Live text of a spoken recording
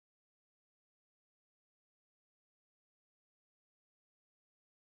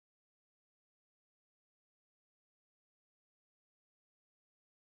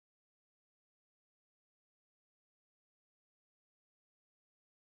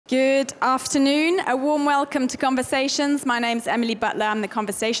Good afternoon. A warm welcome to Conversations. My name is Emily Butler. I'm the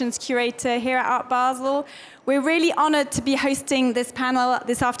Conversations curator here at Art Basel. We're really honored to be hosting this panel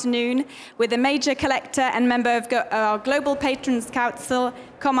this afternoon with a major collector and member of our Global Patrons Council,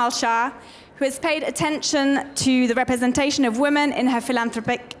 Komal Shah, who has paid attention to the representation of women in her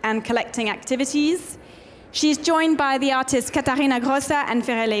philanthropic and collecting activities. She's joined by the artists Katharina Grosse and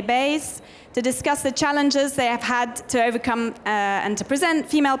Firelei Báez to discuss the challenges they have had to overcome and to present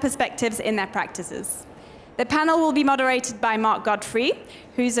female perspectives in their practices. The panel will be moderated by Godfrey,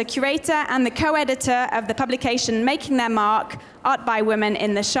 who's a curator and the co-editor of the publication Making Their Mark, Art by Women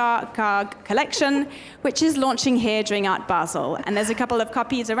in the Shah Garg collection, which is launching here during Art Basel. And there's a couple of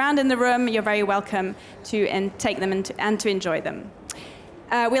copies around in the room. You're very welcome to take them and to enjoy them.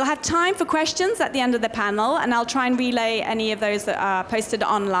 We'll have time for questions at the end of the panel, and I'll try and relay any of those that are posted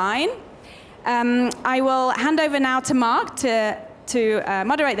online. I will hand over now to Mark to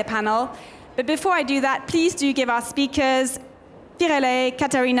moderate the panel. But before I do that, please do give our speakers, Firelei,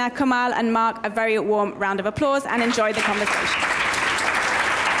 Katharina, Komal, and Mark, a very warm round of applause and enjoy the conversation.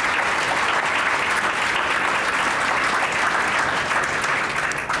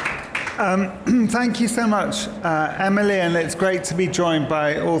 Thank you so much, Emily, and it's great to be joined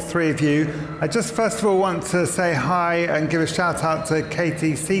by all three of you. I just first of all want to say hi and give a shout out to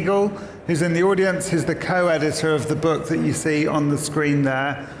Katie Siegel, who's in the audience, who's the co-editor of the book that you see on the screen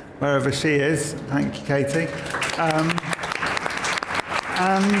there, wherever she is. Thank you, Katie.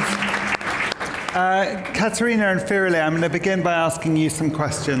 Katharina and Firelei, I'm going to begin by asking you some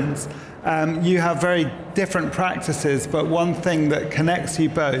questions. You have very different practices, but one thing that connects you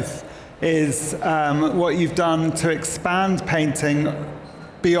both is what you've done to expand painting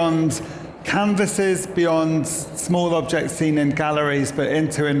beyond canvases, beyond small objects seen in galleries, but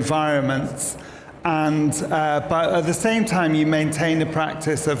into environments. And but at the same time, you maintain a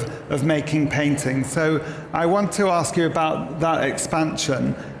practice of making paintings. So I want to ask you about that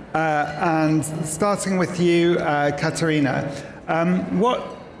expansion. And starting with you, Katharina,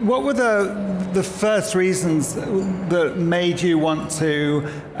 what were the first reasons that made you want to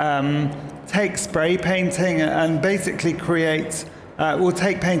take spray painting and basically create,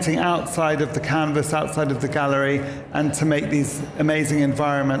 take painting outside of the canvas, outside of the gallery, and to make these amazing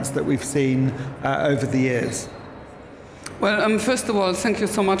environments that we've seen over the years? Well, first of all, thank you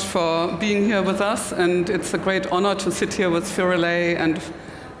so much for being here with us, and it's a great honor to sit here with Firelei, and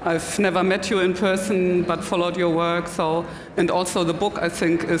I've never met you in person, but followed your work. And also the book, I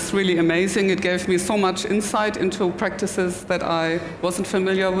think, is really amazing. It gave me so much insight into practices that I wasn't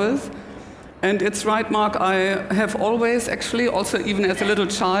familiar with. And it's right, Mark, I have always, actually, also even as a little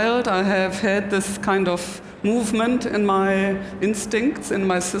child, I have had this kind of movement in my instincts, in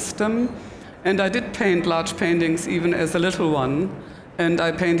my system. And I did paint large paintings even as a little one. And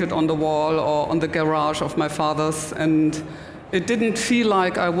I painted on the wall or on the garage of my father's. And it didn't feel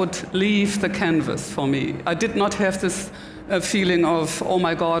like I would leave the canvas for me. I did not have this feeling of, oh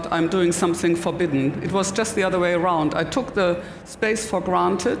my God, I'm doing something forbidden. It was just the other way around. I took the space for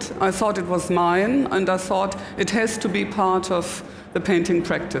granted. I thought it was mine, and I thought it has to be part of the painting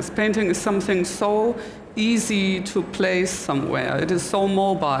practice. Painting is something so easy to place somewhere. It is so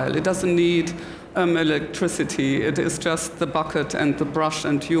mobile. It doesn't need electricity. It is just the bucket and the brush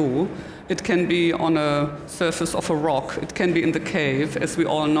and you. It can be on a surface of a rock. It can be in the cave, as we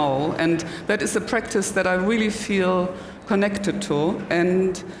all know. And that is a practice that I really feel connected to.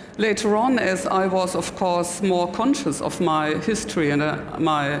 And later on, as I was, of course, more conscious of my history and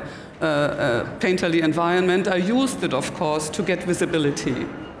my painterly environment, I used it, of course, to get visibility,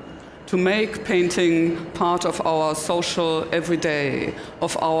 to make painting part of our social everyday,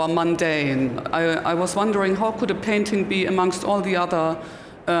 of our mundane. I was wondering, how could a painting be amongst all the other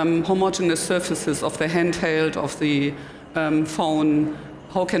homogeneous surfaces of the handheld, of the phone?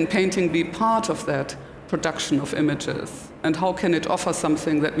 How can painting be part of that production of images? And how can it offer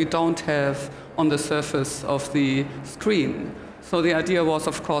something that we don't have on the surface of the screen? So the idea was,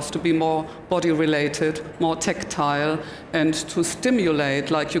 of course, to be more body-related, more tactile, and to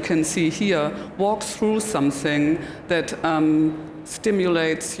stimulate, like you can see here, walk through something that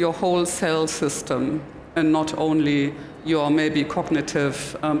stimulates your whole cell system, and not only your maybe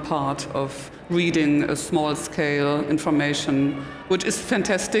cognitive part of reading a small-scale information, which is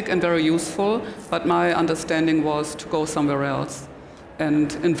fantastic and very useful, but my understanding was to go somewhere else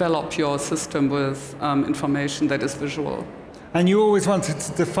and envelop your system with information that is visual. And you always wanted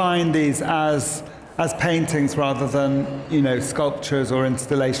to define these as paintings rather than, sculptures or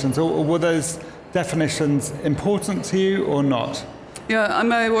installations, or were those definitions important to you or not? Yeah,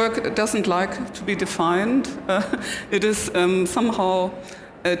 my work doesn't like to be defined. It is somehow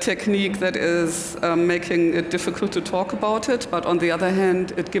a technique that is making it difficult to talk about it, but on the other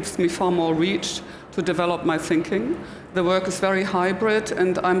hand, it gives me far more reach to develop my thinking. The work is very hybrid,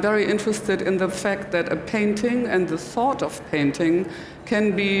 and I'm very interested in the fact that a painting and the thought of painting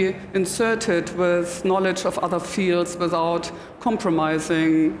can be inserted with knowledge of other fields without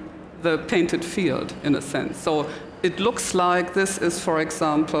compromising the painted field, in a sense. So it looks like this is, for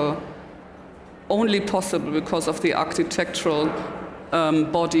example, only possible because of the architectural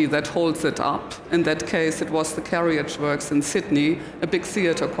body that holds it up. In that case, it was the Carriage Works in Sydney, a big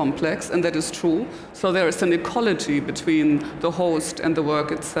theatre complex, and that is true. So there is an ecology between the host and the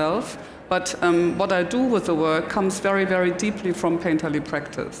work itself. But what I do with the work comes very, very deeply from painterly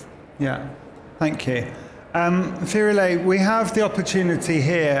practice. Yeah, thank you. Firelei, we have the opportunity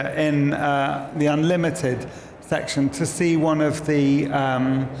here in the Unlimited section to see one of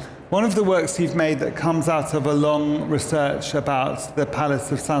the works you've made that comes out of a long research about the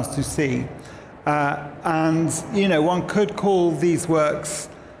Palace of Sanssouci. And, you know, one could call these works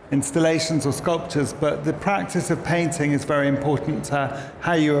installations or sculptures, but the practice of painting is very important to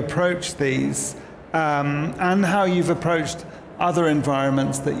how you approach these and how you've approached other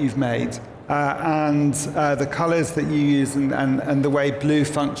environments that you've made. And the colors that you use and the way blue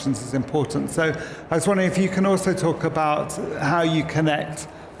functions is important. So I was wondering if you can also talk about how you connect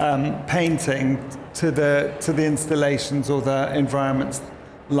painting to the installations or the environments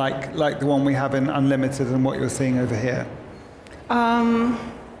like the one we have in Unlimited and what you're seeing over here.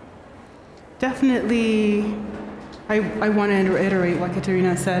 Definitely, I want to reiterate what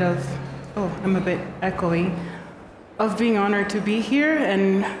Katharina said I'm a bit echoey, of being honored to be here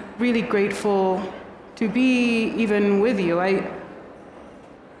and really grateful to be even with you.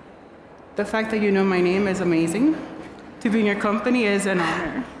 The fact that you know my name is amazing. To be in your company is an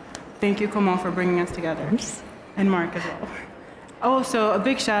honor. Thank you, Komal, for bringing us together. And Mark as well. Also, a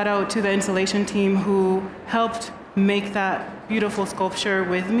big shout out to the installation team who helped make that beautiful sculpture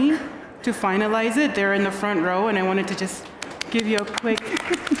with me to finalize it. They're in the front row, and I wanted to just give you a quick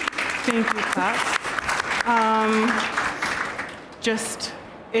thank you clap.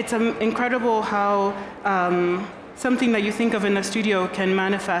 It's incredible how something that you think of in the studio can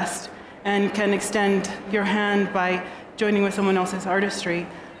manifest and can extend your hand by joining with someone else's artistry.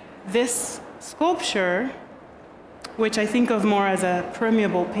 This sculpture, which I think of more as a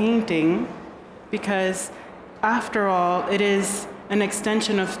permeable painting, because after all, it is an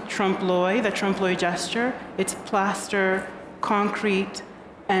extension of trompe-l'oeil, the trompe-l'oeil gesture. It's plaster, concrete,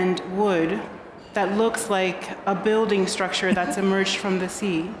 and wood that looks like a building structure that's emerged from the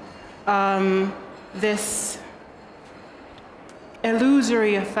sea. This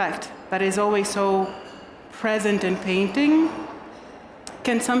illusory effect that is always so present in painting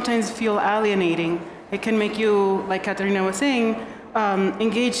can sometimes feel alienating. It can make you, like Katharina was saying,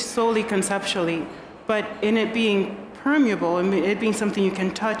 engage solely conceptually, but in it being permeable and it being something you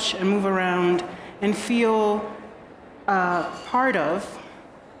can touch and move around and feel part of,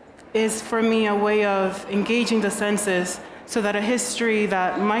 is for me a way of engaging the senses so that a history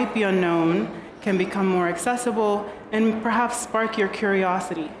that might be unknown can become more accessible and perhaps spark your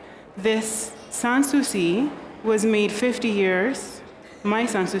curiosity. This Sanssouci was made 50 years, my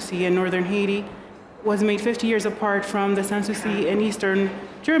Sanssouci in northern Haiti was made 50 years apart from the Sanssouci in eastern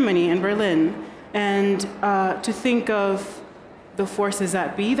Germany, in Berlin. And to think of the forces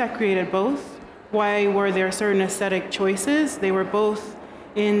that be that created both, why were there certain aesthetic choices? They were both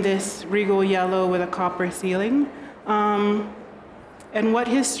in this regal yellow with a copper ceiling, and what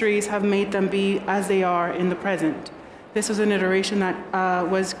histories have made them be as they are in the present. This was an iteration that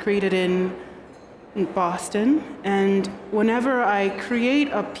was created in Boston, and whenever I create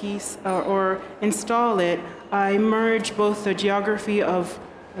a piece or install it, I merge both the geography of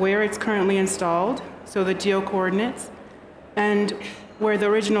where it's currently installed, so the geo-coordinates, and where the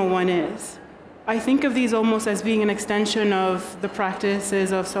original one is. I think of these almost as being an extension of the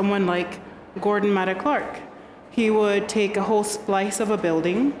practices of someone like Gordon Matta Clark. He would take a whole splice of a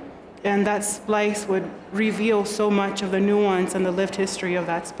building, and that splice would reveal so much of the nuance and the lived history of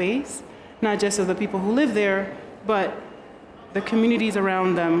that space, not just of the people who live there, but the communities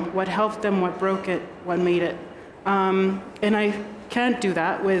around them, what helped them, what broke it, what made it. And I can't do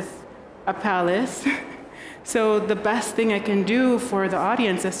that with a palace. So the best thing I can do for the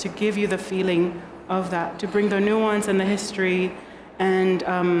audience is to give you the feeling of that, to bring the nuance and the history and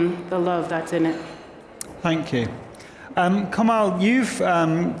the love that's in it. Thank you. Komal, you've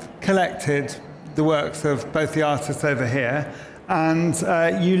collected the works of both the artists over here, and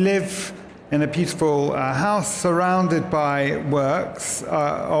you live in a beautiful house surrounded by works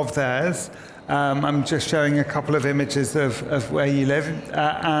of theirs. I'm just showing a couple of images of where you live.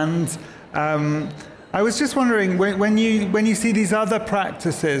 I was just wondering, when you see these other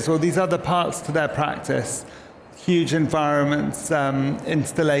practices or these other parts to their practice, huge environments,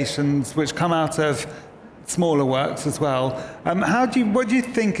 installations, which come out of smaller works as well, what do you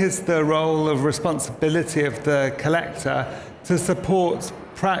think is the role of responsibility of the collector to support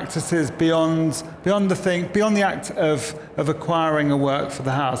practices beyond the act of acquiring a work for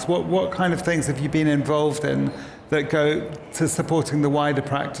the house? What kind of things have you been involved in that go to supporting the wider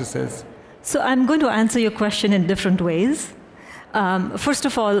practices? So I'm going to answer your question in different ways. First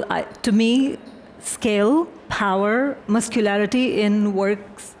of all, to me, scale, power, muscularity in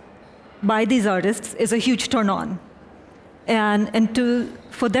works by these artists is a huge turn-on. And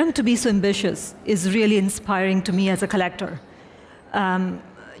for them to be so ambitious is really inspiring to me as a collector.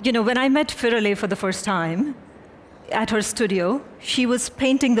 When I met Firelei for the first time at her studio, she was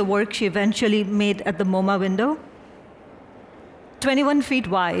painting the work she eventually made at the MoMA window. 21 feet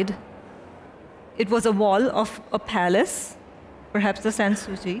wide. It was a wall of a palace, perhaps the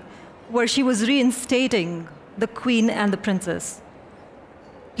Sanssouci, where she was reinstating the queen and the princess.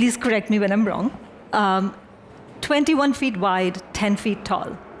 Please correct me when I'm wrong. 21 feet wide, 10 feet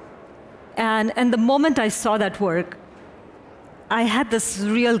tall. And the moment I saw that work, I had this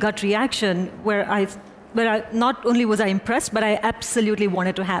real gut reaction where not only was I impressed, but I absolutely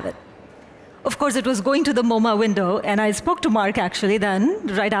wanted to have it. Of course, it was going to the MoMA window, and I spoke to Mark actually then,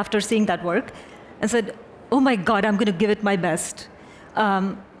 right after seeing that work, and said, oh my God, I'm going to give it my best.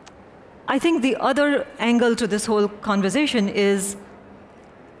 I think the other angle to this whole conversation is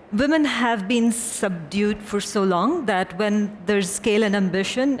women have been subdued for so long that when there's scale and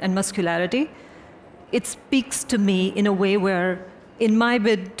ambition and muscularity, it speaks to me in a way where, in my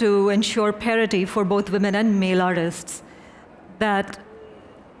bid to ensure parity for both women and male artists, that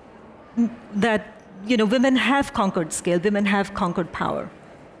women have conquered scale, women have conquered power.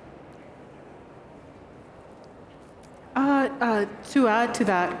 To add to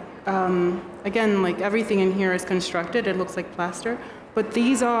that, again, like everything in here is constructed, it looks like plaster, but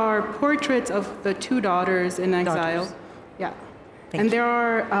these are portraits of the two daughters in exile. Yeah. And there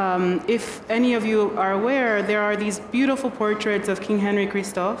are, if any of you are aware, there are these beautiful portraits of King Henry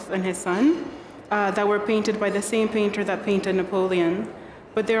Christophe and his son that were painted by the same painter that painted Napoleon.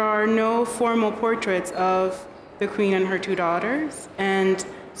 But there are no formal portraits of the queen and her two daughters. And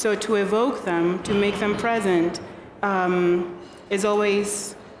so to evoke them, to make them present, is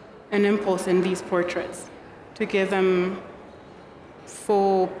always an impulse in these portraits, to give them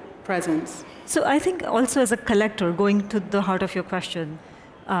full presence. So I think also as a collector, going to the heart of your question,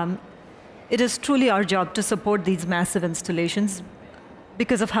 it is truly our job to support these massive installations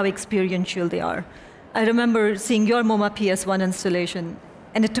because of how experiential they are. I remember seeing your MoMA PS1 installation,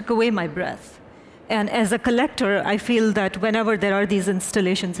 and it took away my breath. And as a collector, I feel that whenever there are these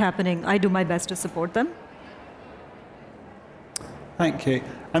installations happening, I do my best to support them. Thank you.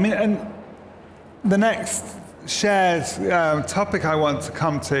 I mean, and the next shared topic I want to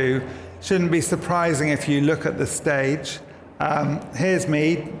come to shouldn't be surprising if you look at the stage. Here's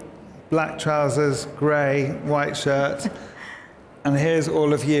me, black trousers, grey, white shirt, and here's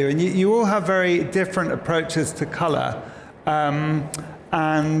all of you. And you all have very different approaches to colour.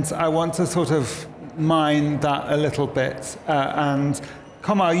 And I want to sort of mine that a little bit. And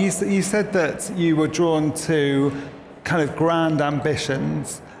Komal, you said that you were drawn to kind of grand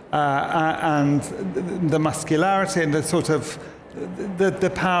ambitions and the muscularity and the sort of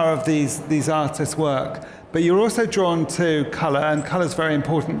the power of these artists' work. But you're also drawn to colour, and colour is very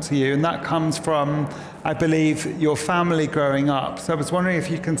important to you, and that comes from, I believe, your family growing up. So I was wondering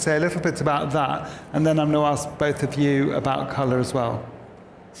if you can say a little bit about that, and then I'm going to ask both of you about colour as well.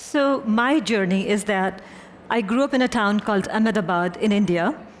 So my journey is that I grew up in a town called Ahmedabad in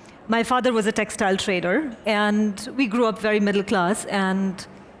India. My father was a textile trader, and we grew up very middle class and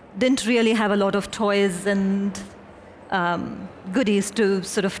didn't really have a lot of toys and goodies to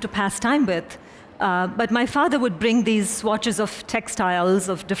pass time with. But my father would bring these swatches of textiles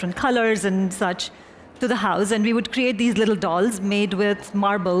of different colors and such to the house, and we would create these little dolls made with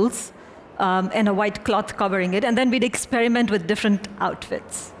marbles and a white cloth covering it, and then we'd experiment with different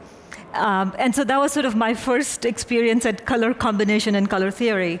outfits. And so that was sort of my first experience at color combination and color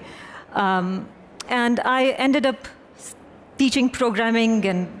theory. And I ended up teaching programming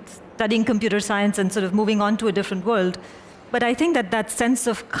and studying computer science and sort of moving on to a different world. But I think that sense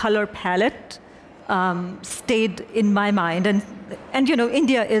of color palette stayed in my mind. And you know,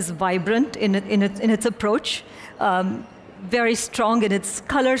 India is vibrant in its approach, very strong in its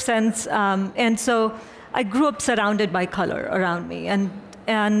color sense. And so I grew up surrounded by color around me. And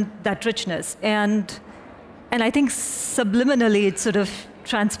and that richness. And I think subliminally it sort of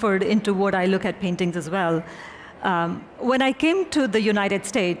transferred into what I look at paintings as well. When I came to the United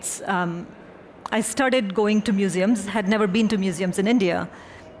States, I started going to museums, had never been to museums in India.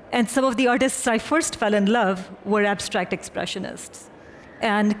 And some of the artists I first fell in love were abstract expressionists.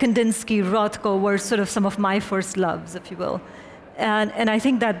 And Kandinsky, Rothko were sort of some of my first loves, if you will. And I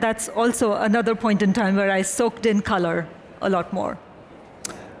think that that's also another point in time where I soaked in color a lot more.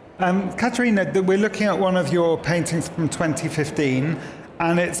 Katharina, we're looking at one of your paintings from 2015,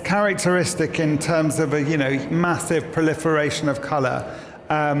 and it's characteristic in terms of a massive proliferation of color.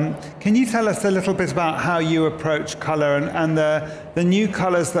 Can you tell us a little bit about how you approach color and the new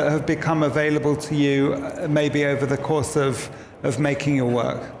colors that have become available to you maybe over the course of making your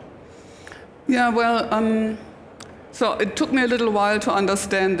work? Yeah, well, so it took me a little while to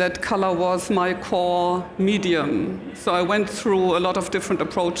understand that color was my core medium. So I went through a lot of different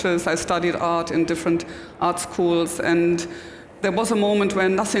approaches. I studied art in different art schools, and there was a moment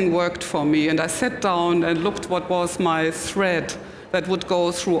when nothing worked for me, and I sat down and looked what was my thread that would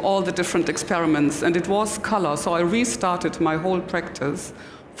go through all the different experiments, and it was color. So I restarted my whole practice,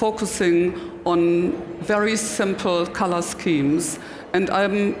 focusing on very simple color schemes. And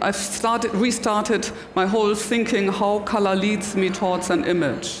I've restarted my whole thinking how color leads me towards an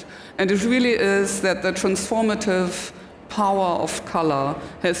image. And it really is that the transformative power of color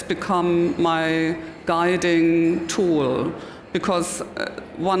has become my guiding tool. Because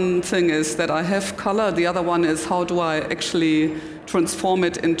one thing is that I have color, the other one is how do I actually transform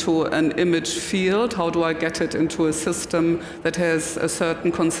it into an image field, how do I get it into a system that has a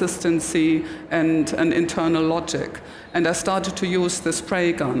certain consistency and an internal logic. And I started to use the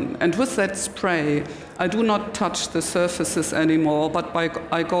spray gun. And with that spray, I do not touch the surfaces anymore, but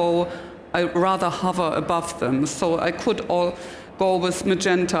I rather hover above them. So I could go with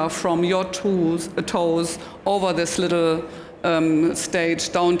magenta from your toes over this little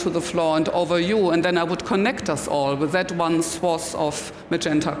stage down to the floor and over you, and then I would connect us all with that one swath of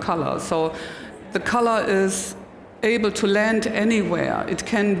magenta color. So the color is able to land anywhere. It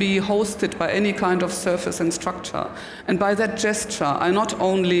can be hosted by any kind of surface and structure. And by that gesture, I not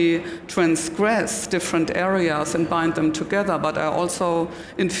only transgress different areas and bind them together, but I also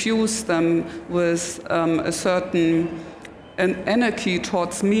infuse them with a certain anarchy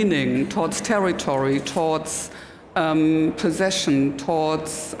towards meaning, towards territory, towards possession,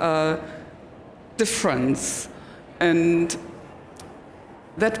 towards difference. And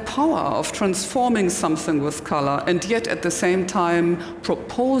that power of transforming something with color and yet at the same time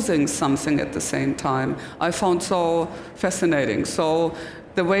proposing something at the same time, I found so fascinating. So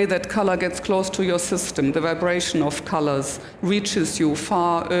the way that color gets close to your system, the vibration of colors reaches you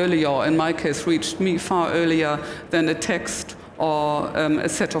far earlier, or in my case reached me far earlier than a text or a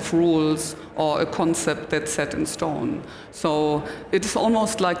set of rules or a concept that's set in stone. So it's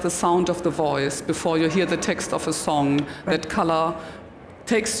almost like the sound of the voice before you hear the text of a song. That color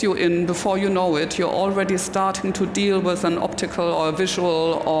takes you in before you know it. You're already starting to deal with an optical or a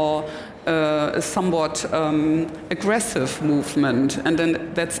visual or a somewhat aggressive movement. And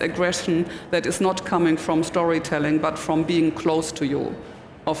then that's aggression that is not coming from storytelling, but from being close to you,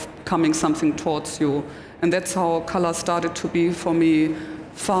 of coming something towards you. And that's how color started to be for me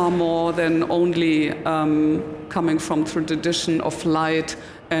far more than only coming from the tradition of light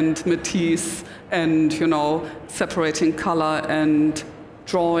and Matisse and, separating color and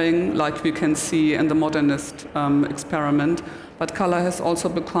drawing, like we can see in the modernist experiment. But color has also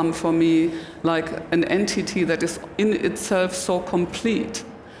become for me like an entity that is in itself so complete.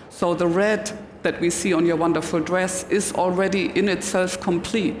 So the red that we see on your wonderful dress is already in itself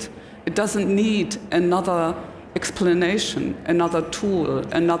complete. It doesn't need another explanation, another tool,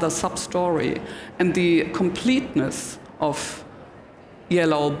 another sub-story. And the completeness of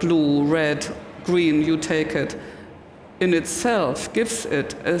yellow, blue, red, green, you take it, in itself gives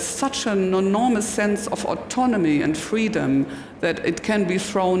it such an enormous sense of autonomy and freedom that it can be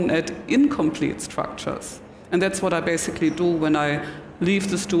thrown at incomplete structures. And that's what I basically do when I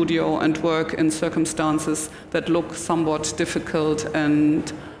leave the studio and work in circumstances that look somewhat difficult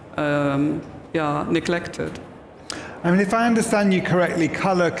and neglected. I mean, if I understand you correctly,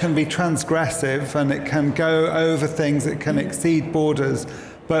 color can be transgressive and it can go over things, it can exceed borders.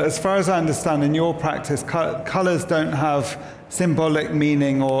 But as far as I understand, in your practice, colors don't have symbolic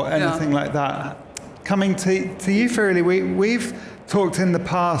meaning or anything like that. Coming to you, Firelei, we've talked in the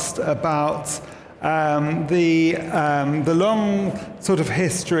past about the long sort of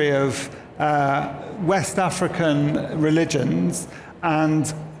history of West African religions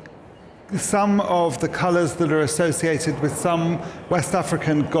and some of the colors that are associated with some West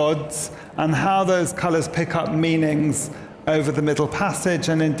African gods and how those colors pick up meanings over the Middle Passage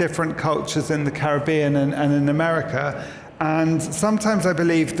and in different cultures in the Caribbean and in America. And sometimes I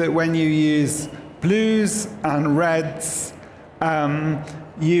believe that when you use blues and reds,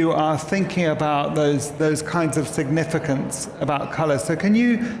 you are thinking about those kinds of significance about color. So can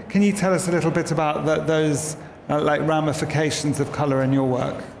you tell us a little bit about those like ramifications of color in your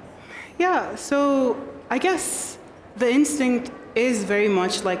work? Yeah, so I guess the instinct is very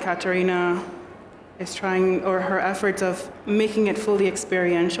much like Katharina is trying, or her efforts of making it fully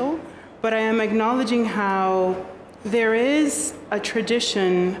experiential, but I am acknowledging how there is a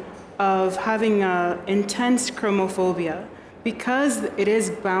tradition of having an intense chromophobia because it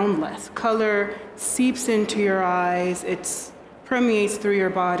is boundless. Color seeps into your eyes, it permeates through your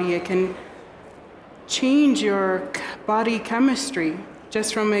body, it can change your body chemistry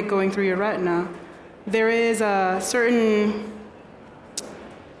just from it going through your retina. There is a certain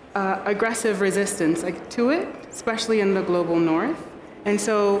aggressive resistance to it, especially in the global north. And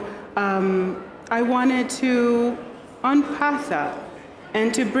so I wanted to unpack that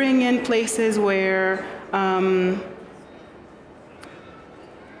and to bring in places where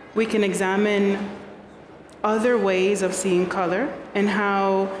we can examine other ways of seeing color and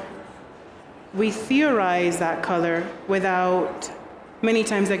how we theorize that color without many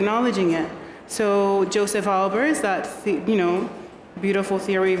times acknowledging it. So Joseph Albers, that beautiful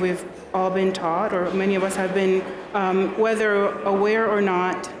theory we've all been taught, or many of us have been, whether aware or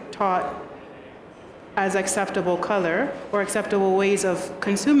not, taught as acceptable color or acceptable ways of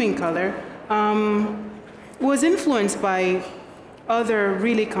consuming color, was influenced by other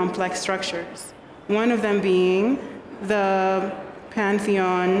really complex structures. One of them being the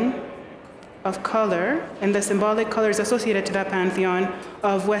pantheon of color and the symbolic colors associated to that pantheon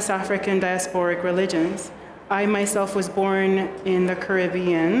of West African diasporic religions. I myself was born in the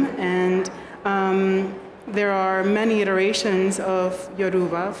Caribbean, and there are many iterations of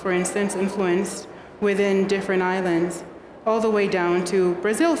Yoruba, for instance, influenced within different islands, all the way down to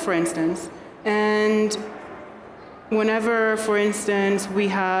Brazil, for instance. And whenever, for instance, we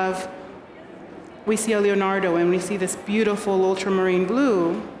see a Leonardo and we see this beautiful ultramarine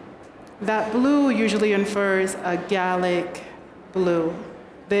blue, that blue usually infers a Gallic blue,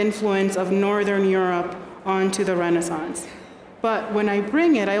 the influence of Northern Europe onto the Renaissance. But when I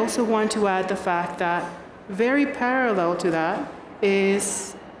bring it, I also want to add the fact that very parallel to that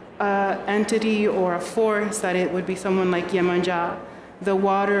is an entity or a force that it would be someone like Yemanja, the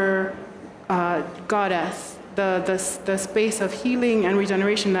water goddess, the space of healing and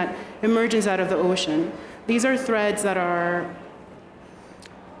regeneration that emerges out of the ocean. These are threads that are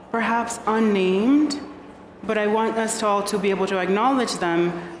perhaps unnamed, but I want us all to be able to acknowledge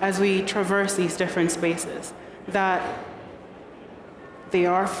them as we traverse these different spaces, that they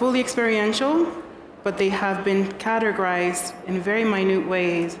are fully experiential, but they have been categorized in very minute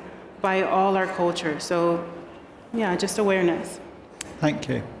ways by all our cultures. So yeah, just awareness. Thank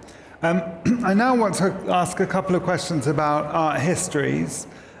you. I now want to ask a couple of questions about art histories.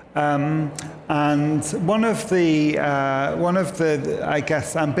 And one of the, I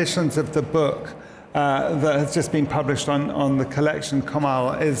guess, ambitions of the book that has just been published on the collection,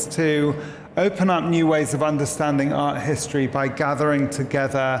 Komal, is to open up new ways of understanding art history by gathering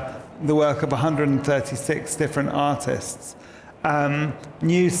together the work of 136 different artists.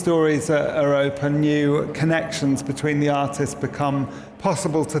 New stories are open, new connections between the artists become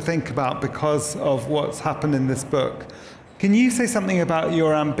possible to think about because of what's happened in this book. Can you say something about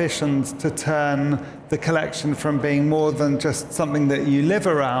your ambitions to turn the collection from being more than just something that you live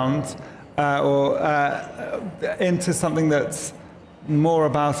around into something that's more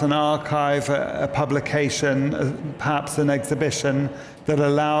about an archive, a publication, perhaps an exhibition that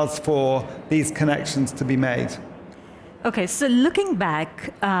allows for these connections to be made? Okay, so looking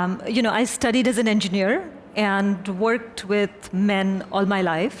back, I studied as an engineer and worked with men all my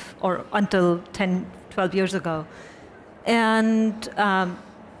life, or until 10, 12 years ago. And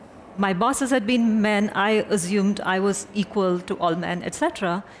my bosses had been men. I assumed I was equal to all men,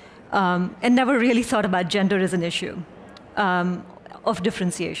 etc., and never really thought about gender as an issue of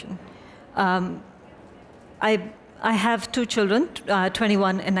differentiation. I have two children,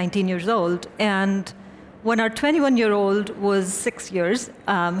 21 and 19 years old, and when our 21-year-old was 6 years,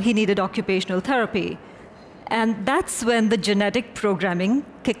 he needed occupational therapy. And that's when the genetic programming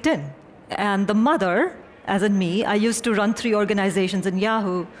kicked in. And the mother, as in me, I used to run 3 organizations in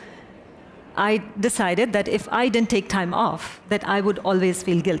Yahoo. I decided that if I didn't take time off, that I would always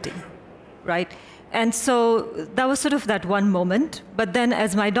feel guilty, right? And so that was sort of that one moment. But then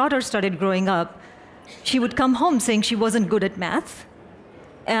as my daughter started growing up, she would come home saying she wasn't good at math,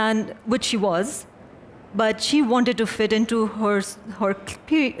 and which she was, but she wanted to fit into her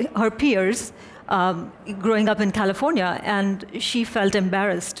peers growing up in California, and she felt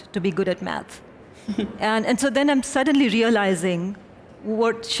embarrassed to be good at math. and so then I'm suddenly realizing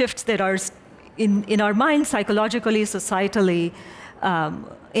what shifts there are in our minds, psychologically, societally,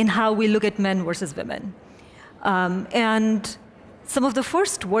 in how we look at men versus women. And some of the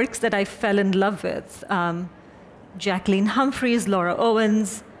first works that I fell in love with, Jacqueline Humphreys, Laura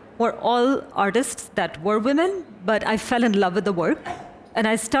Owens, were all artists that were women, but I fell in love with the work. And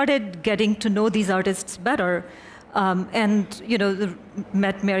I started getting to know these artists better. And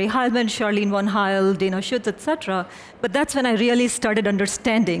met Mary Heilman, Charlene von Heil, Dana Schutz, etc. But that's when I really started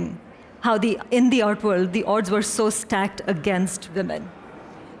understanding how in the art world, the odds were so stacked against women.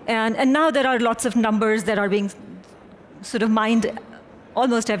 And now there are lots of numbers that are being sort of mined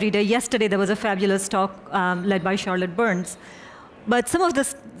almost every day. Yesterday, there was a fabulous talk led by Charlotte Burns. But some of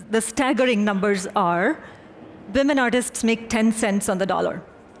the staggering numbers are women artists make 10 cents on the dollar,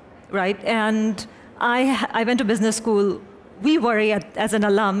 right? And I went to business school. We worry, as an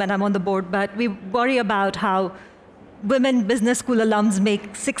alum, and I'm on the board, but we worry about how women business school alums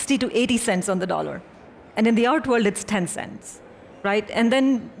make 60 to 80 cents on the dollar. And in the art world, it's 10 cents, right? And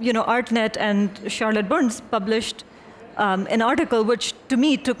then, ArtNet and Charlotte Burns published an article which, to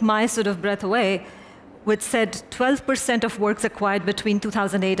me, took my sort of breath away, which said 12% of works acquired between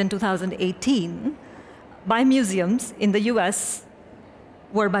 2008 and 2018 by museums in the US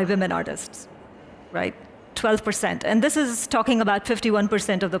were by women artists, right? 12%. And this is talking about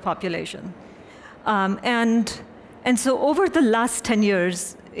 51% of the population. And so over the last 10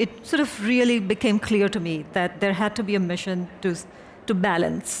 years, it sort of really became clear to me that there had to be a mission to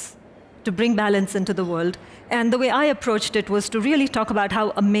balance, to bring balance into the world. And the way I approached it was to really talk about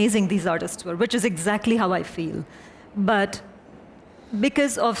how amazing these artists were, which is exactly how I feel. But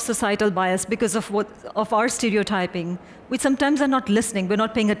because of societal bias, because of our stereotyping, we sometimes are not listening, we're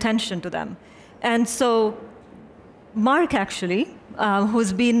not paying attention to them. And so Mark, actually,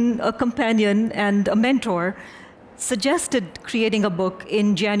 who's been a companion and a mentor, suggested creating a book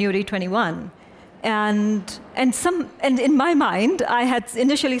in January 21. And in my mind, I had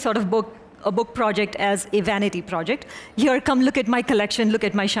initially thought of a book project as a vanity project. Here, come look at my collection, look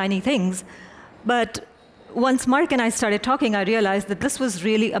at my shiny things. But once Mark and I started talking, I realized that this was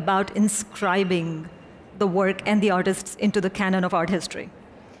really about inscribing the work and the artists into the canon of art history.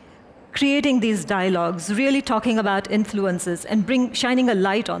 Creating these dialogues, really talking about influences, and shining a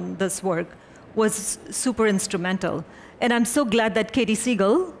light on this work was super instrumental. And I'm so glad that Katie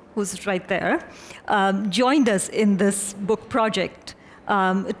Siegel, who's right there, joined us in this book project.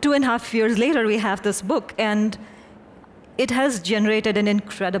 2.5 years later, we have this book, and it has generated an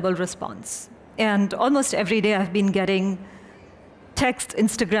incredible response. And almost every day, I've been getting text,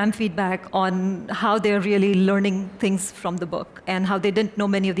 Instagram feedback on how they're really learning things from the book and how they didn't know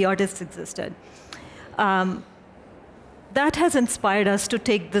many of the artists existed. That has inspired us to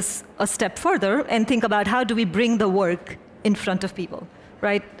take this a step further and think about how do we bring the work in front of people,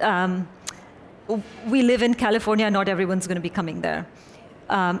 right? We live in California, not everyone's going to be coming there.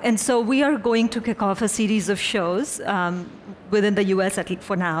 And so we are going to kick off a series of shows within the US, at least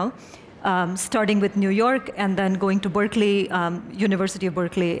for now, starting with New York and then going to Berkeley, University of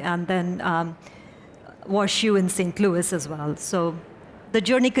Berkeley, and then WashU in St. Louis as well. So the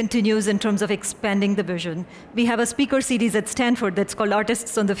journey continues in terms of expanding the vision. We have a speaker series at Stanford that's called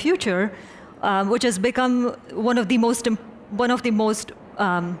Artists on the Future, which has become one of the most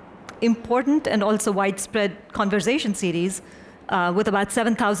important and also widespread conversation series with about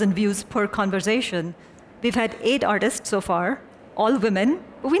 7,000 views per conversation. We've had 8 artists so far, all women.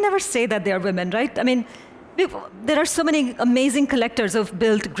 But we never say that they are women, right? I mean, there are so many amazing collectors who've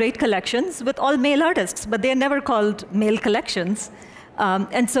built great collections with all male artists, but they're never called male collections.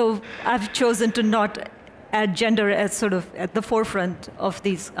 And so I've chosen to not add gender as sort of at the forefront of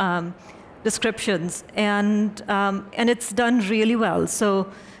these descriptions. And it's done really well. So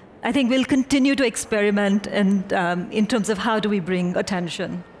I think we'll continue to experiment and in terms of how do we bring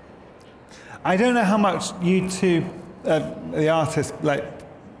attention. I don't know how much you two, the artists,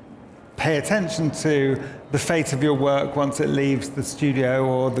 pay attention to the fate of your work once it leaves the studio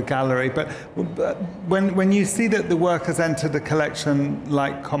or the gallery, but when you see that the work has entered a collection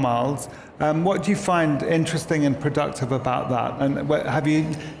like Komal's, what do you find interesting and productive about that? And have you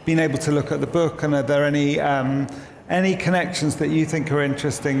been able to look at the book, and are there any connections that you think are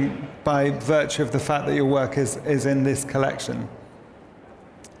interesting by virtue of the fact that your work is in this collection?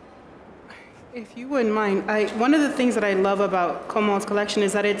 If you wouldn't mind, one of the things that I love about Komal's collection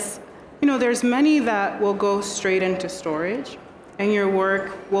is that it's, there's many that will go straight into storage, and your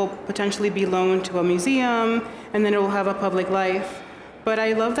work will potentially be loaned to a museum, and then it will have a public life. But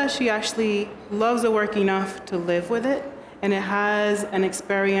I love that she actually loves the work enough to live with it, and it has an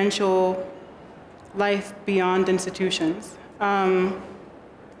experiential life beyond institutions.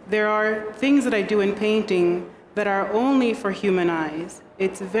 There are things that I do in painting that are only for human eyes.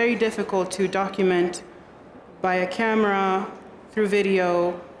 It's very difficult to document by a camera, through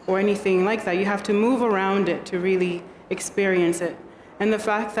video, or anything like that. You have to move around it to really experience it. And the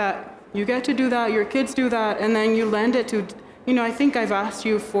fact that you get to do that, your kids do that, and then you lend it to, I think I've asked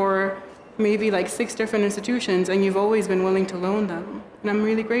you for maybe like 6 different institutions, and you've always been willing to loan them. And I'm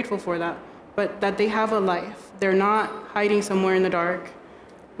really grateful for that. But that they have a life. They're not hiding somewhere in the dark,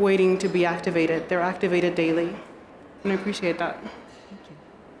 waiting to be activated. They're activated daily. And I appreciate that.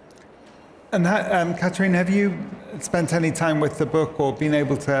 And Katharina, have you spent any time with the book or been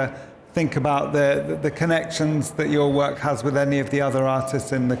able to think about the connections that your work has with any of the other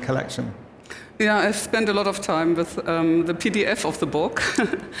artists in the collection? Yeah, I've spent a lot of time with the PDF of the book.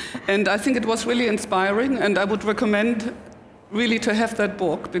 And I think it was really inspiring, and I would recommend really to have that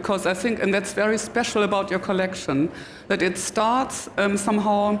book, because I think, and that's very special about your collection, that it starts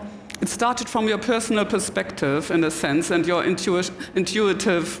somehow, it started from your personal perspective, in a sense, and your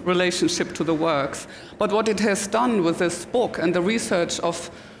intuitive relationship to the works. But what it has done with this book and the research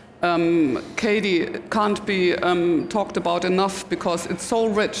of Katie can't be talked about enough, because it's so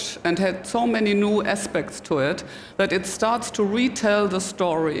rich and had so many new aspects to it, that it starts to retell the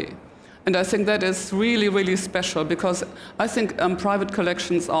story. And I think that is really, really special, because I think private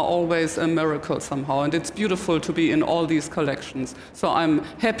collections are always a miracle somehow, and it's beautiful to be in all these collections. So I'm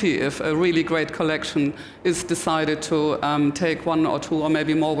happy if a really great collection is decided to take 1 or 2 or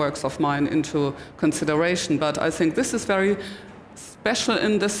maybe more works of mine into consideration. But I think this is very special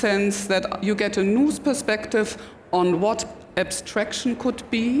in the sense that you get a new perspective on what abstraction could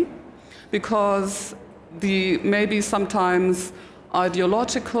be, because the maybe sometimes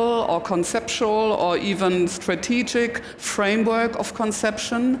ideological or conceptual or even strategic framework of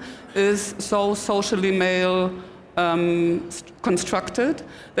conception is so socially male constructed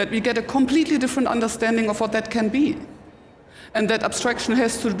that we get a completely different understanding of what that can be. And that abstraction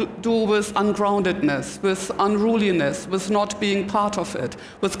has to do with ungroundedness, with unruliness, with not being part of it,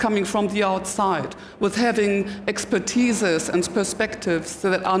 with coming from the outside, with having expertises and perspectives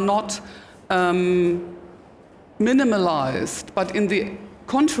that are not minimalized, but in the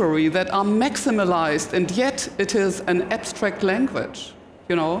contrary, that are maximalized, and yet it is an abstract language,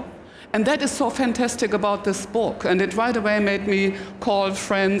 And that is so fantastic about this book, and it right away made me call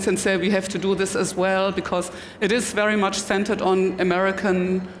friends and say we have to do this as well, because it is very much centered on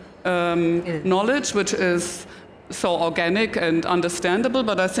American knowledge, which is so organic and understandable,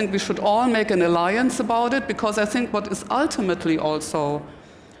 but I think we should all make an alliance about it, because I think what is ultimately also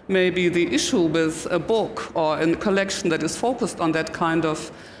maybe the issue with a book or a collection that is focused on that kind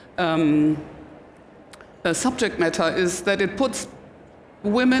of subject matter is that it puts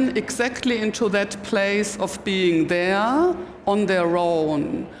women exactly into that place of being there on their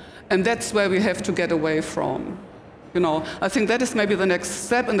own. And that's where we have to get away from. I think that is maybe the next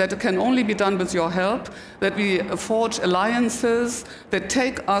step, and that can only be done with your help, that we forge alliances that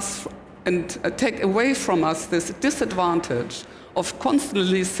take us and take away from us this disadvantage of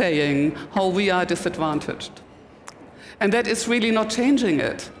constantly saying how we are disadvantaged. And that is really not changing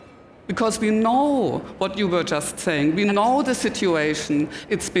it, because we know what you were just saying. We know the situation.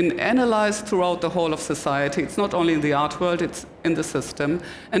 It's been analyzed throughout the whole of society. It's not only in the art world, it's in the system.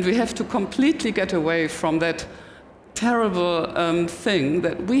 And we have to completely get away from that terrible thing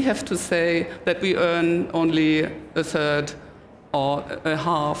that we have to say that we earn only a third or a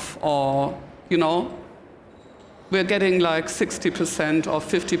half, or, we're getting like 60% or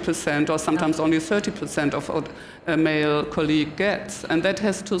 50% or sometimes only 30% of what a male colleague gets. And that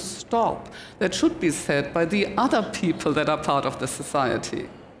has to stop. That should be said by the other people that are part of the society.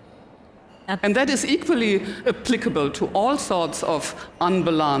 And that is equally applicable to all sorts of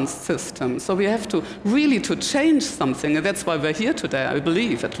unbalanced systems. So we have to really change something, and that's why we're here today, I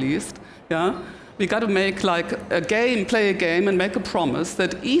believe, at least. Yeah? We got to make like a game, play a game, and make a promise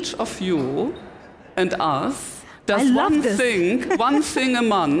that each of you and us does one thing a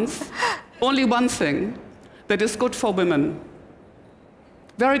month, only one thing, that is good for women.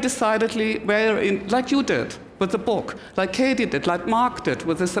 Very decidedly, like you did with the book, like Katie did, like Mark did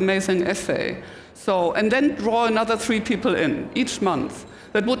with this amazing essay. So, and then draw another 3 people in each month.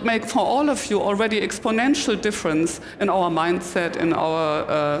 That would make for all of you already exponential difference in our mindset, in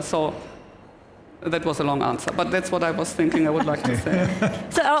our, That was a long answer, but that's what I was thinking I would like to say.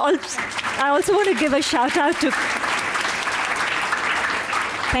 So I also want to give a shout out to.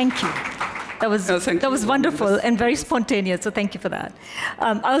 Thank you. That was wonderful and very spontaneous, so thank you for that.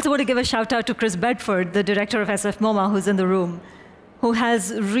 I also want to give a shout out to Chris Bedford, the director of SF MoMA, who's in the room, who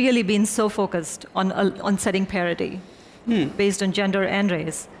has really been so focused on setting parity based on gender and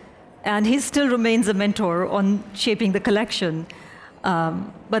race. And he still remains a mentor on shaping the collection.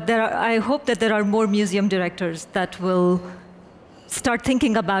 But I hope that there are more museum directors that will start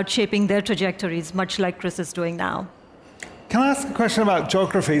thinking about shaping their trajectories, much like Chris is doing now. Can I ask a question about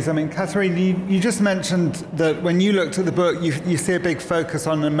geographies? I mean, Katharina, you just mentioned that when you looked at the book, you see a big focus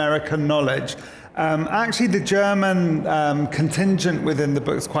on American knowledge. Actually, the German contingent within the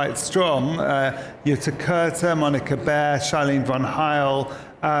book is quite strong. Jutta Koerter, Monika Baer, Charlene von Heil,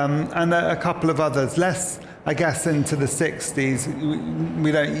 and a couple of others. Less, I guess, into the 60s.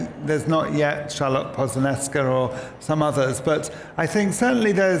 There's not yet Charlotte Poznańska or some others, but I think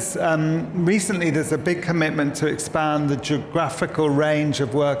certainly recently there's a big commitment to expand the geographical range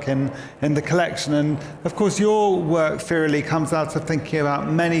of work in the collection. And of course, your work, Firelei, comes out of thinking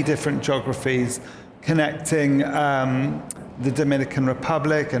about many different geographies, connecting the Dominican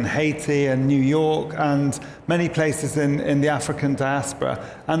Republic and Haiti and New York and many places in the African diaspora.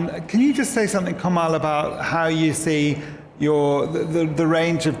 And can you just say something, Komal, about how you see the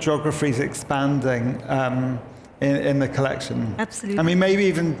range of geographies expanding in the collection? Absolutely. I mean, maybe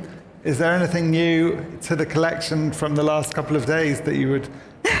even, is there anything new to the collection from the last couple of days that you would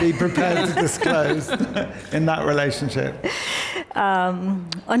be prepared to disclose in that relationship?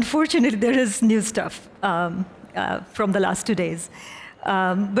 Unfortunately, there is new stuff. From the last 2 days.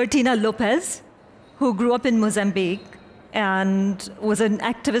 Bertina Lopez, who grew up in Mozambique and was an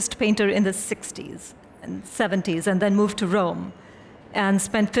activist painter in the 60s and 70s, and then moved to Rome and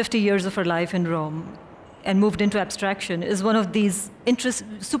spent 50 years of her life in Rome and moved into abstraction, is one of these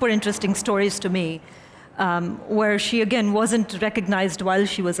super interesting stories to me, where she, again, wasn't recognized while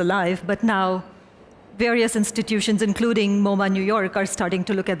she was alive, but now various institutions, including MoMA New York, are starting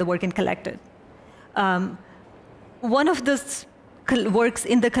to look at the work and collect it. One of the works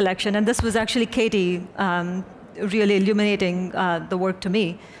in the collection, and this was actually Katie really illuminating the work to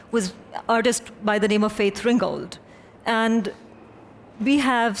me, was an artist by the name of Faith Ringgold. And we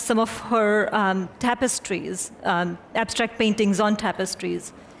have some of her tapestries, abstract paintings on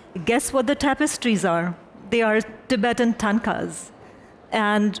tapestries. Guess what the tapestries are? They are Tibetan tankas.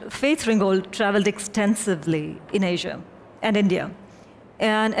 And Faith Ringgold traveled extensively in Asia and India.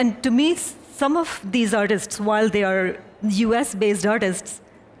 And to me, some of these artists, while they are US-based artists,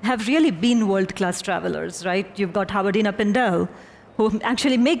 have really been world-class travelers, right? You've got Howardina Pindell, who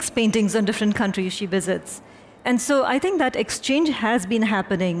actually makes paintings on different countries she visits. And so I think that exchange has been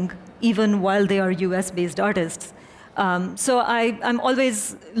happening even while they are US-based artists. So I'm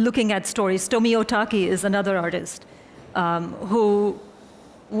always looking at stories. Tomi Otaki is another artist who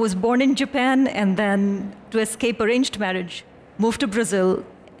was born in Japan and then, to escape arranged marriage, moved to Brazil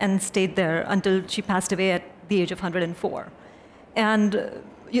and stayed there until she passed away at the age of 104. And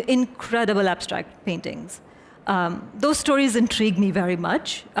incredible abstract paintings. Those stories intrigue me very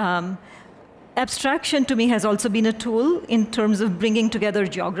much. Abstraction, to me, has also been a tool in terms of bringing together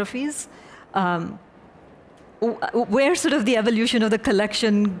geographies. Where sort of the evolution of the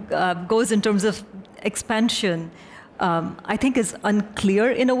collection goes in terms of expansion, I think is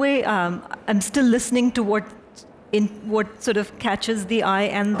unclear in a way. I'm still listening to what sort of catches the eye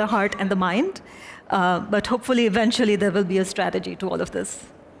and the heart and the mind. But hopefully, eventually, there will be a strategy to all of this.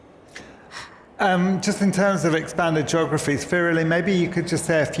 Just in terms of expanded geographies, Firelei, maybe you could just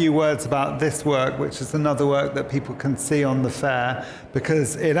say a few words about this work, which is another work that people can see on the fair,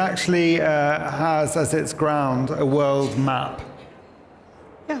 because it actually has as its ground a world map.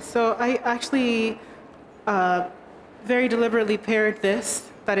 Yeah, so I actually very deliberately paired this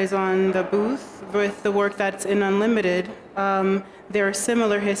that is on the booth with the work that's in Unlimited. There are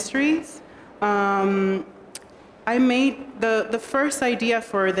similar histories. I made the first idea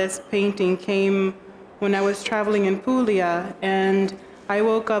for this painting came when I was traveling in Puglia, and I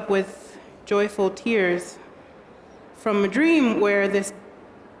woke up with joyful tears from a dream where this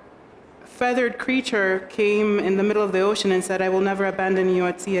feathered creature came in the middle of the ocean and said, "I will never abandon you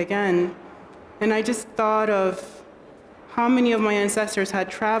at sea again." And I just thought of how many of my ancestors had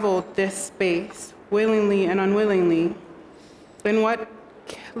traveled this space willingly and unwillingly, and what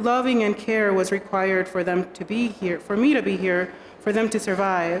loving and care was required for them to be here, for me to be here, for them to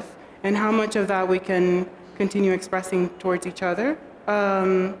survive, and how much of that we can continue expressing towards each other.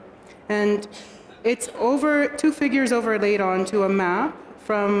 And it's two figures overlaid onto a map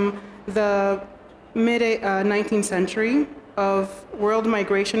from the mid-19th century of world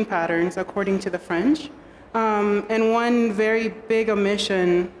migration patterns according to the French. And one very big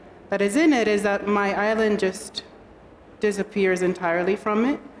omission that is in it is that my island just disappears entirely from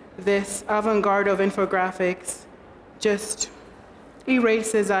it. This avant-garde of infographics just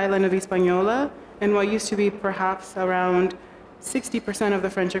erases island of Hispaniola and what used to be perhaps around 60% of the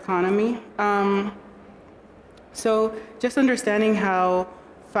French economy. So just understanding how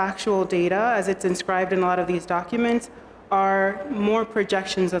factual data, as it's inscribed in a lot of these documents, are more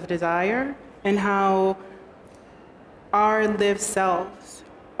projections of desire, and how our lived selves,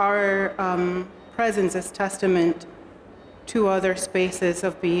 our presence is testament to other spaces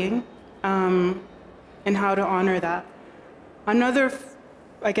of being, and how to honor that. Another,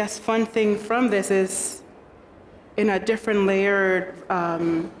 I guess, fun thing from this is, in a different layered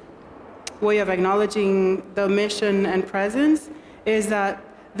way of acknowledging the mission and presence, is that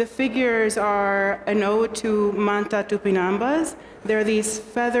the figures are an ode to Manta Tupinambas. They're these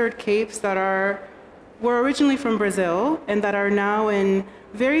feathered capes that were originally from Brazil and that are now in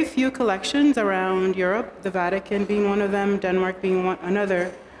very few collections around Europe, the Vatican being one of them, Denmark being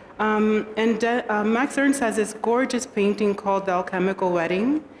another. Max Ernst has this gorgeous painting called The Alchemical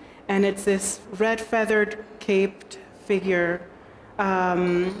Wedding, and it's this red feathered caped figure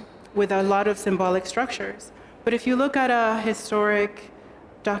with a lot of symbolic structures. But if you look at a historic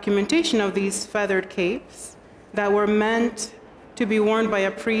documentation of these feathered capes that were meant to be worn by a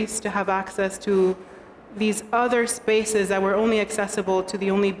priest to have access to these other spaces that were only accessible to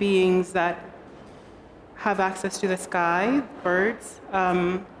the only beings that have access to the sky, birds,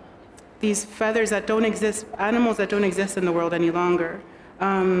 these feathers that don't exist, animals that don't exist in the world any longer.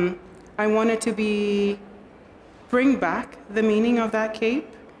 I wanted to bring back the meaning of that cape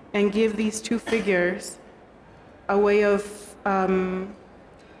and give these two figures a way of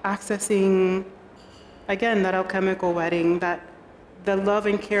accessing, again, that alchemical wedding, that the love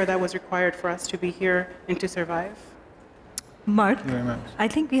and care that was required for us to be here and to survive. Mark, Thank you very much. I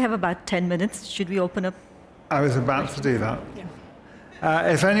think we have about 10 minutes. Should we open up? I was about to do that.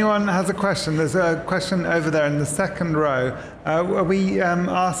 If anyone has a question, there's a question over there in the second row. Are we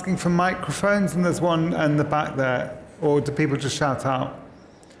asking for microphones? And there's one in the back there. Or do people just shout out?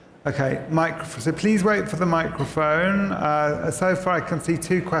 Okay, microphone. So please wait for the microphone. So far I can see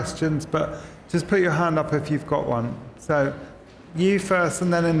 2 questions, but just put your hand up if you've got one. So you first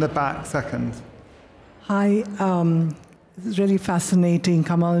and then in the back second. Hi, it's really fascinating,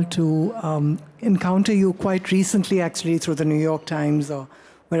 Komal, to encounter you quite recently, actually, through the New York Times, or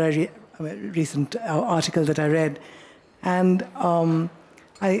where a recent article that I read. And I'm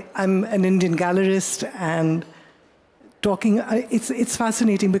an Indian gallerist, and it's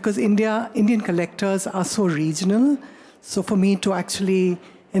fascinating because Indian collectors are so regional. So for me to actually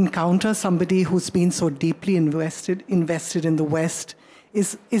encounter somebody who's been so deeply invested in the West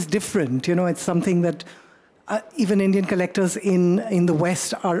is different. You know, it's something that even Indian collectors in the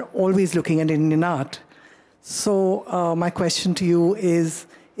West are always looking at Indian art. So my question to you is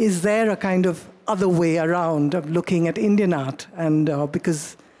there a kind of other way around of looking at Indian art? And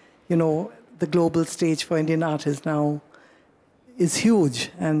because, you know, the global stage for Indian art is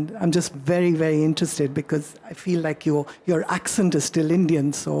huge. And I'm just very, very interested because I feel like your accent is still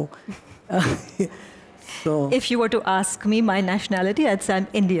Indian, so... If you were to ask me my nationality, I'd say I'm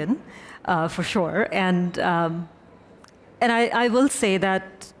Indian. For sure, and I will say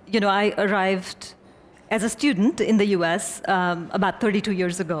that, you know, I arrived as a student in the U.S. About 32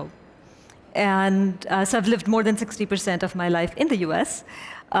 years ago, and so I've lived more than 60% of my life in the U.S.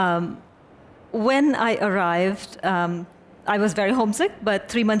 When I arrived, I was very homesick, but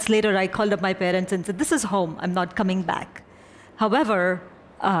 3 months later I called up my parents and said, "This is home. I'm not coming back." However,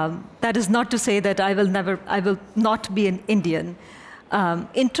 that is not to say that I will not be an Indian.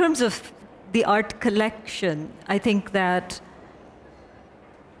 In terms of the art collection, I think that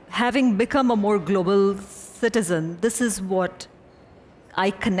having become a more global citizen, this is what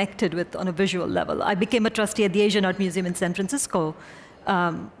I connected with on a visual level. I became a trustee at the Asian Art Museum in San Francisco,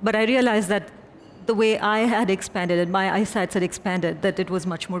 but I realized that the way I had expanded and my eyesight had expanded, that it was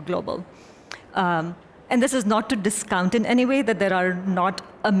much more global. And this is not to discount in any way that there are not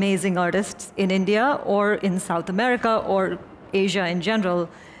amazing artists in India or in South America or Asia in general.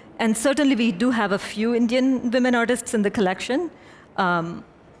 And certainly we do have a few Indian women artists in the collection.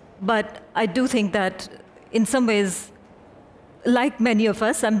 But I do think that in some ways, like many of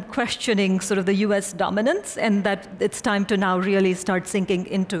us, I'm questioning sort of the US dominance, and that it's time to now really start sinking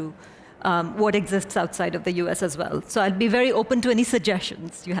into what exists outside of the US as well. So I'd be very open to any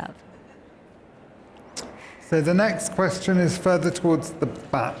suggestions you have. So the next question is further towards the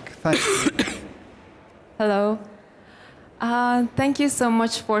back. Thank you. Hello. Thank you so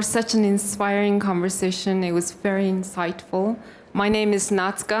much for such an inspiring conversation. It was very insightful. My name is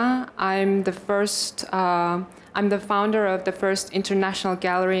Natska. I'm the founder of the first international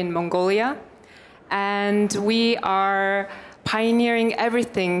gallery in Mongolia, and we are pioneering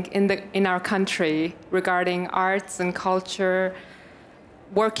everything in our country regarding arts and culture,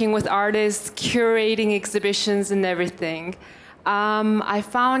 working with artists, curating exhibitions and everything. I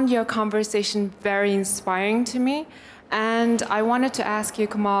found your conversation very inspiring to me, and I wanted to ask you,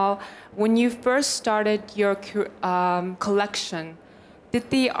 Komal, when you first started your collection, did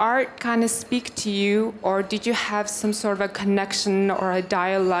the art kind of speak to you, or did you have some sort of a connection or a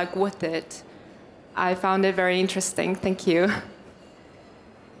dialogue with it? I found it very interesting. Thank you.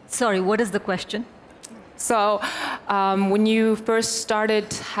 Sorry, what is the question? So when you first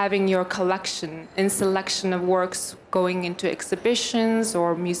started having your collection and selection of works going into exhibitions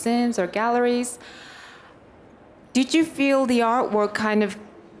or museums or galleries, did you feel the artwork kind of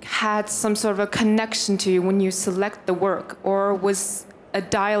had some sort of a connection to you when you select the work, or was a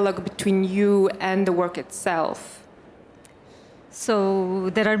dialogue between you and the work itself?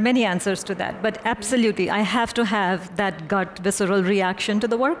 So there are many answers to that, but absolutely, I have to have that gut, visceral reaction to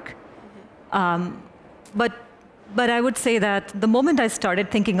the work. But I would say that the moment I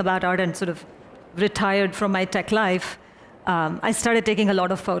started thinking about art and sort of retired from my tech life, I started taking a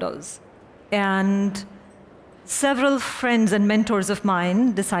lot of photos. And several friends and mentors of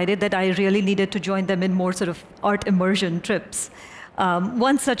mine decided that I really needed to join them in more sort of art immersion trips.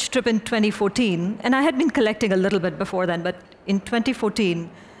 One such trip in 2014, and I had been collecting a little bit before then, but in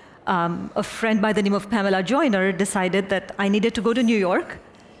 2014, a friend by the name of Pamela Joyner decided that I needed to go to New York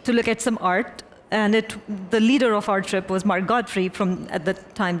to look at some art, and the leader of our trip was Mark Godfrey from, at the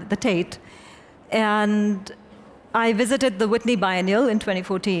time, the Tate. And I visited the Whitney Biennial in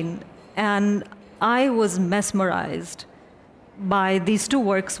 2014, and I was mesmerized by these two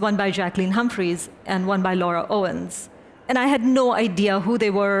works, one by Jacqueline Humphreys and one by Laura Owens. And I had no idea who they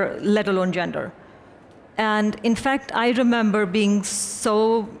were, let alone gender. And in fact, I remember being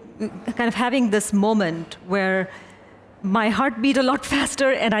so, kind of having this moment where my heart beat a lot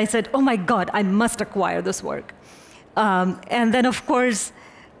faster, and I said, oh my God, I must acquire this work. And then, of course,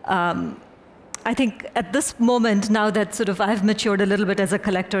 I think at this moment, now that sort of I've matured a little bit as a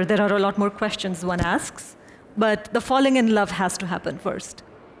collector, there are a lot more questions one asks. But the falling in love has to happen first.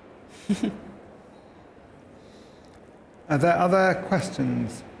 Are there other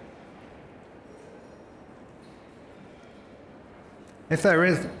questions? If there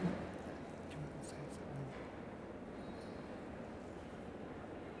is,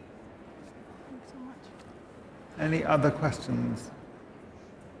 any other questions?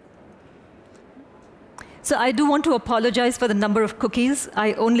 So I do want to apologize for the number of cookies.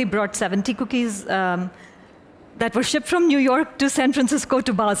 I only brought 70 cookies that were shipped from New York to San Francisco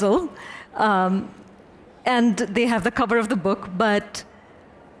to Basel. And they have the cover of the book, but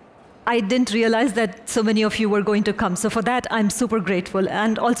I didn't realize that so many of you were going to come. So for that, I'm super grateful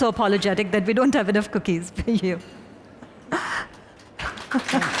and also apologetic that we don't have enough cookies for you.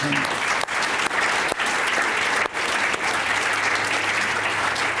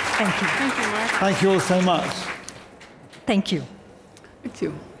 Thank you. Thank you, Mark. Thank you all so much. Thank you. Thank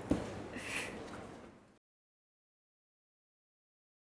you.